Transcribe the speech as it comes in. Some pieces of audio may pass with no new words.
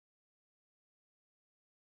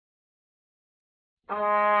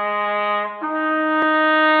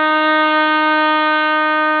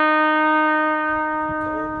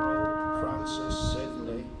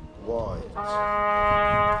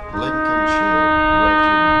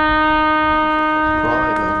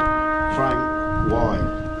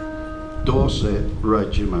Dorset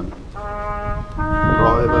Regiment.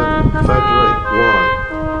 Private Frederick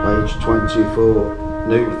White, age 24,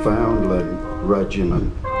 Newfoundland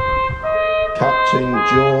Regiment. Captain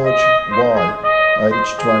George White,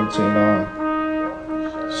 age 29,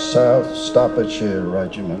 South Staffordshire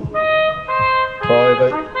Regiment.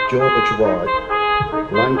 Private George White,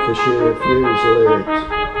 Lancashire Fusiliers.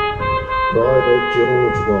 Private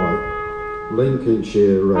George White,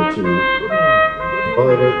 Lincolnshire Regiment.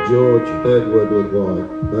 Private George Edward White,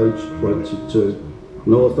 age 22,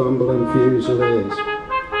 Northumberland Fusiliers.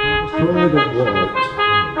 Private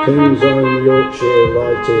White, King's Own Yorkshire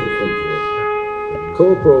Light Infantry.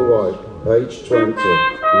 Corporal White, age 20,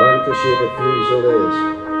 Lancashire Fusiliers.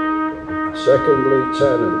 Second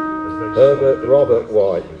Lieutenant Herbert Robert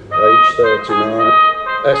White, age 39,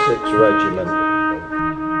 Essex Regiment.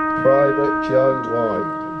 Private Joe White,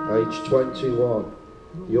 age 21,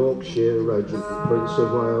 Yorkshire Regiment, Prince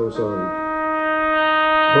of Wales own.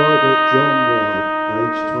 Private John White,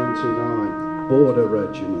 age 29, Border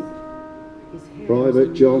Regiment.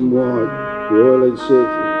 Private John White, Royal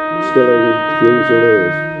Instilling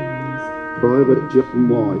Fusiliers. Private John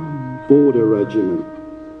White, Border Regiment.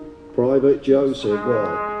 Private Joseph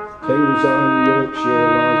White, King's Own Yorkshire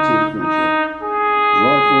Light Infantry.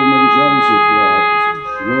 Rifleman Joseph White,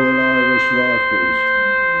 Royal Irish Rifles.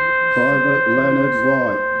 Private Leonard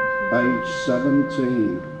White, age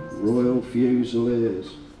 17, Royal Fusiliers.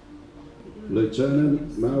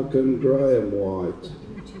 Lieutenant Malcolm Graham White,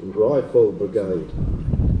 Rifle Brigade.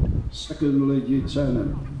 Second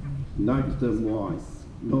Lieutenant Nathan White,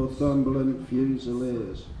 Northumberland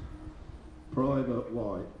Fusiliers. Private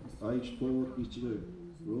White, age 42,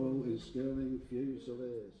 Royal Instilling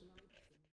Fusiliers.